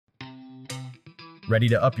Ready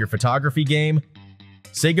to up your photography game?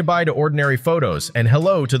 Say goodbye to ordinary photos and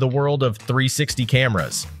hello to the world of 360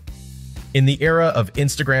 cameras. In the era of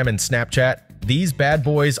Instagram and Snapchat, these bad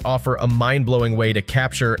boys offer a mind-blowing way to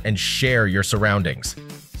capture and share your surroundings.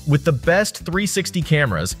 With the best 360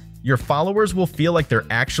 cameras, your followers will feel like they're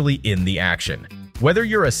actually in the action. Whether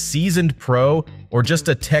you're a seasoned pro or just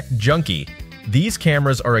a tech junkie, these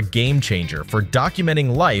cameras are a game changer for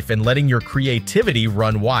documenting life and letting your creativity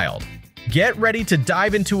run wild. Get ready to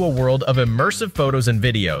dive into a world of immersive photos and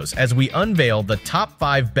videos as we unveil the top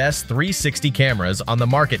 5 best 360 cameras on the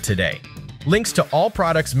market today. Links to all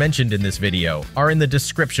products mentioned in this video are in the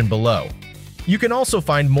description below. You can also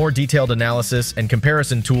find more detailed analysis and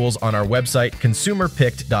comparison tools on our website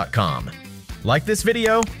consumerpicked.com. Like this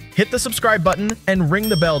video, hit the subscribe button, and ring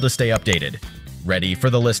the bell to stay updated. Ready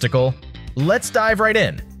for the listicle? Let's dive right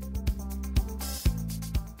in.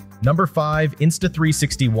 Number 5.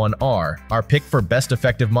 Insta360 ONE R, our pick for best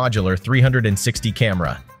effective modular 360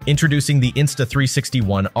 camera. Introducing the Insta360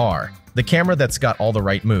 ONE R, the camera that's got all the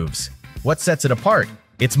right moves. What sets it apart?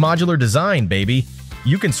 It's modular design, baby.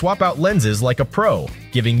 You can swap out lenses like a pro,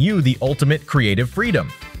 giving you the ultimate creative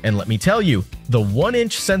freedom. And let me tell you, the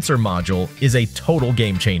 1-inch sensor module is a total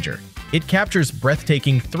game changer. It captures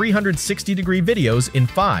breathtaking 360-degree videos in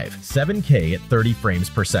 7K at 30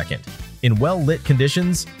 frames per second. In well-lit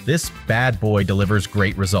conditions, this bad boy delivers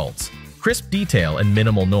great results, crisp detail and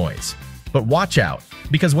minimal noise. But watch out,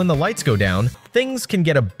 because when the lights go down, things can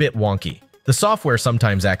get a bit wonky. The software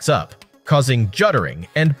sometimes acts up, causing juddering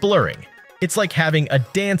and blurring. It's like having a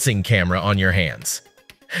dancing camera on your hands.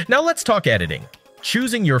 Now let's talk editing.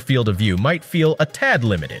 Choosing your field of view might feel a tad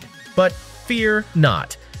limited, but fear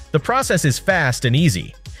not. The process is fast and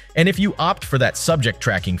easy, and if you opt for that subject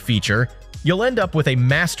tracking feature, you'll end up with a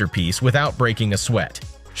masterpiece without breaking a sweat.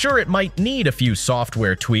 Sure, it might need a few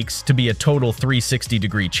software tweaks to be a total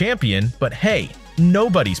 360-degree champion, but hey,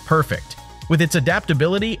 nobody's perfect. With its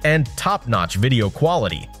adaptability and top-notch video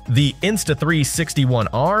quality, the Insta360 ONE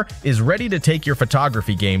R is ready to take your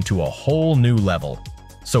photography game to a whole new level.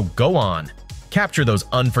 So go on, capture those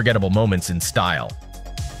unforgettable moments in style.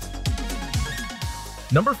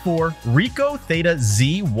 Number 4. Ricoh Theta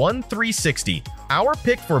Z1 360, our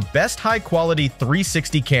pick for best high-quality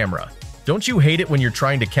 360 camera. Don't you hate it when you're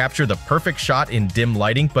trying to capture the perfect shot in dim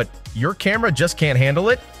lighting, but your camera just can't handle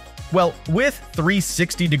it? Well, with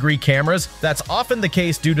 360-degree cameras, that's often the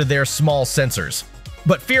case due to their small sensors.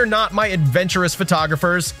 But fear not, my adventurous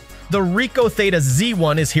photographers. The Ricoh Theta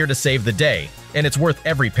Z1 is here to save the day, and it's worth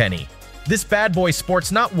every penny. This bad boy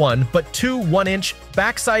sports not one, but 2 1-inch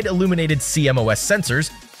backside illuminated CMOS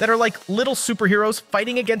sensors that are like little superheroes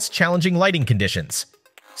fighting against challenging lighting conditions.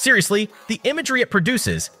 Seriously, the imagery it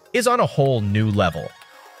produces is on a whole new level.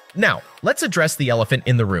 Now, let's address the elephant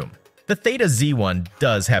in the room. The Theta Z1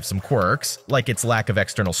 does have some quirks, like its lack of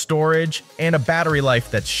external storage and a battery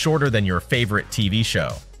life that's shorter than your favorite TV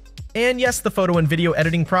show. And yes, the photo and video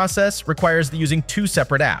editing process requires using 2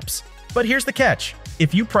 separate apps. But here's the catch.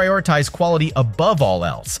 If you prioritize quality above all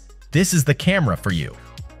else, this is the camera for you.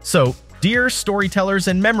 So, dear storytellers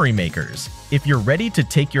and memory makers, if you're ready to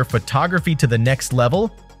take your photography to the next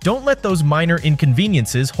level, don't let those minor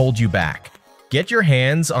inconveniences hold you back. Get your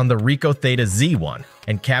hands on the Ricoh Theta Z1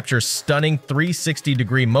 and capture stunning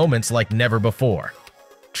 360-degree moments like never before.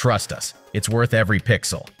 Trust us, it's worth every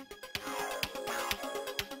pixel.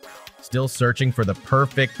 Still searching for the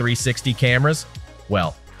perfect 360 cameras?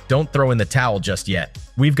 Well, don't throw in the towel just yet.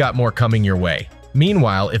 We've got more coming your way.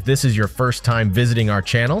 Meanwhile, if this is your first time visiting our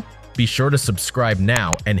channel, be sure to subscribe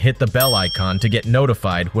now and hit the bell icon to get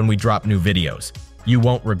notified when we drop new videos. You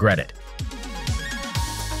won't regret it.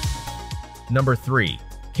 Number 3.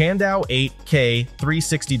 KanDao 8K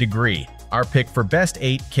 360 degree, our pick for best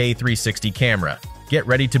 8K 360 camera. Get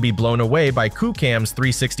ready to be blown away by KanDao's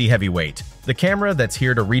 360 Heavyweight, the camera that's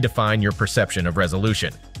here to redefine your perception of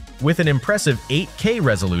resolution. With an impressive 8K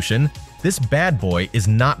resolution, this bad boy is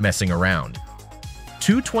not messing around.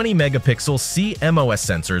 Two 20-megapixel CMOS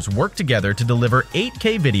sensors work together to deliver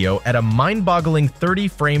 8K video at a mind-boggling 30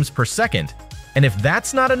 frames per second. And if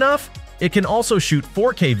that's not enough, it can also shoot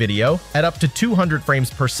 4K video at up to 200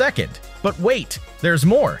 frames per second. But wait, there's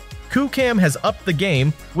more. KanDao has upped the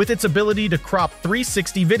game with its ability to crop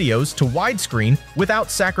 360 videos to widescreen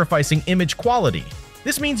without sacrificing image quality.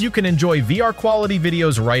 This means you can enjoy VR quality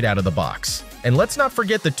videos right out of the box. And let's not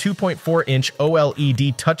forget the 2.4-inch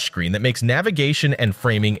OLED touchscreen that makes navigation and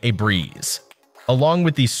framing a breeze, along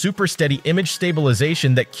with the super steady image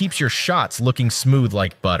stabilization that keeps your shots looking smooth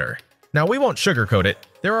like butter. Now, we won't sugarcoat it,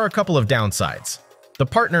 there are a couple of downsides. The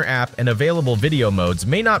partner app and available video modes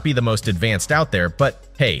may not be the most advanced out there, but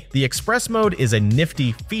hey, the Express mode is a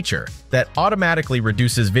nifty feature that automatically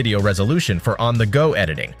reduces video resolution for on-the-go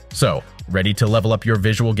editing. So, ready to level up your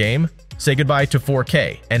visual game? Say goodbye to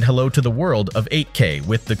 4K and hello to the world of 8K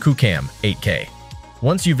with the KanDao 8K.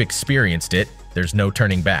 Once you've experienced it, there's no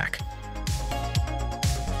turning back.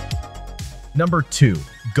 Number 2.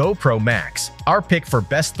 GoPro MAX, our pick for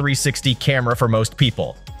best 360 camera for most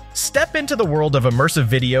people. Step into the world of immersive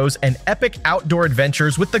videos and epic outdoor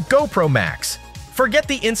adventures with the GoPro MAX. Forget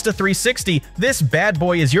the Insta360, this bad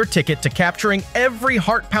boy is your ticket to capturing every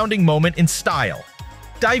heart-pounding moment in style.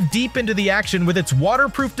 Dive deep into the action with its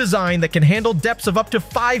waterproof design that can handle depths of up to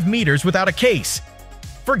 5 meters without a case.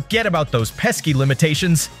 Forget about those pesky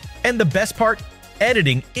limitations. And the best part?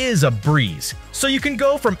 Editing is a breeze, so you can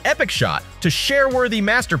go from epic shot to share-worthy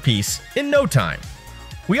masterpiece in no time.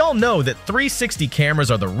 We all know that 360 cameras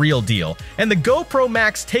are the real deal, and the GoPro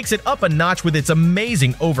MAX takes it up a notch with its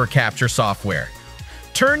amazing overcapture software.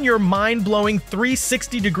 Turn your mind-blowing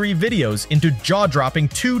 360-degree videos into jaw-dropping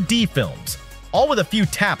 2D films, all with a few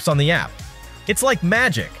taps on the app. It's like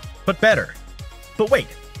magic, but better. But wait,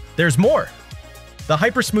 there's more. The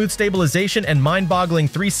hyper-smooth stabilization and mind-boggling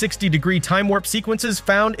 360-degree time warp sequences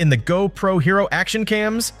found in the GoPro Hero action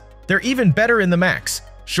cams, they're even better in the Max.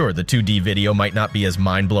 Sure, the 2D video might not be as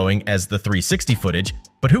mind-blowing as the 360 footage,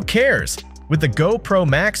 but who cares? With the GoPro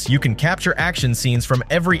MAX, you can capture action scenes from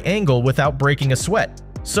every angle without breaking a sweat.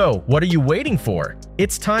 So, what are you waiting for?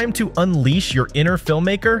 It's time to unleash your inner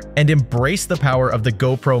filmmaker and embrace the power of the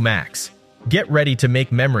GoPro MAX. Get ready to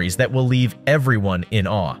make memories that will leave everyone in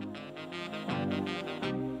awe.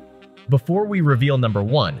 Before we reveal number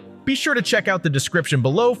 1, be sure to check out the description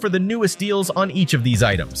below for the newest deals on each of these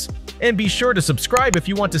items. And be sure to subscribe if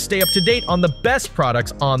you want to stay up to date on the best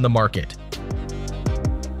products on the market.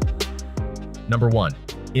 Number 1.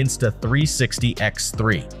 Insta360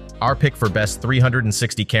 X3, our pick for best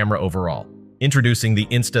 360 camera overall. Introducing the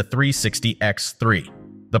Insta360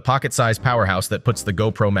 X3, the pocket-sized powerhouse that puts the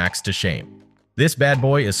GoPro MAX to shame. This bad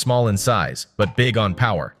boy is small in size, but big on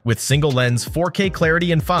power, with single-lens 4K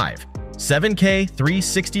clarity and 7K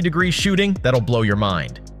 360-degree shooting that'll blow your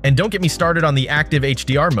mind. And don't get me started on the active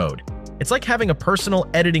HDR mode. It's like having a personal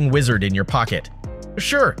editing wizard in your pocket.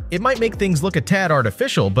 Sure, it might make things look a tad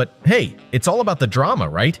artificial, but hey, it's all about the drama,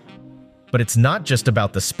 right? But it's not just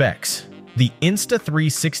about the specs. The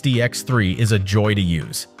Insta360 X3 is a joy to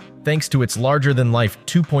use. Thanks to its larger-than-life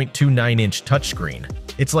 2.29-inch touchscreen,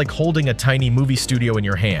 it's like holding a tiny movie studio in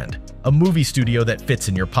your hand, a movie studio that fits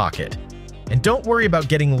in your pocket. And don't worry about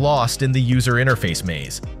getting lost in the user interface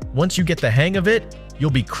maze. Once you get the hang of it,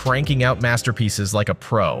 you'll be cranking out masterpieces like a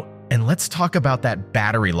pro. And let's talk about that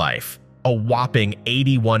battery life. A whopping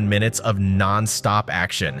 81 minutes of non-stop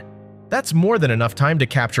action. That's more than enough time to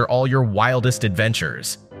capture all your wildest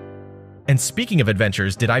adventures. And speaking of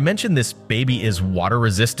adventures, did I mention this baby is water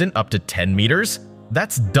resistant up to 10 meters?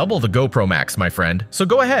 That's double the GoPro MAX, my friend. So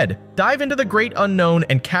go ahead, dive into the great unknown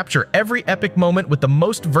and capture every epic moment with the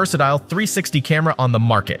most versatile 360 camera on the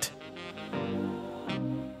market.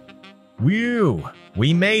 Whew,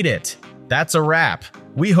 we made it. That's a wrap.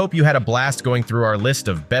 We hope you had a blast going through our list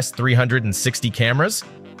of best 360 cameras.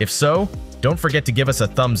 If so, don't forget to give us a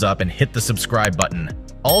thumbs up and hit the subscribe button.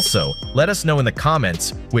 Also, let us know in the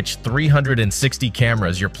comments which 360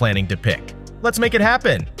 cameras you're planning to pick. Let's make it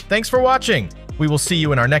happen. Thanks for watching. We will see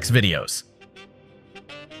you in our next videos.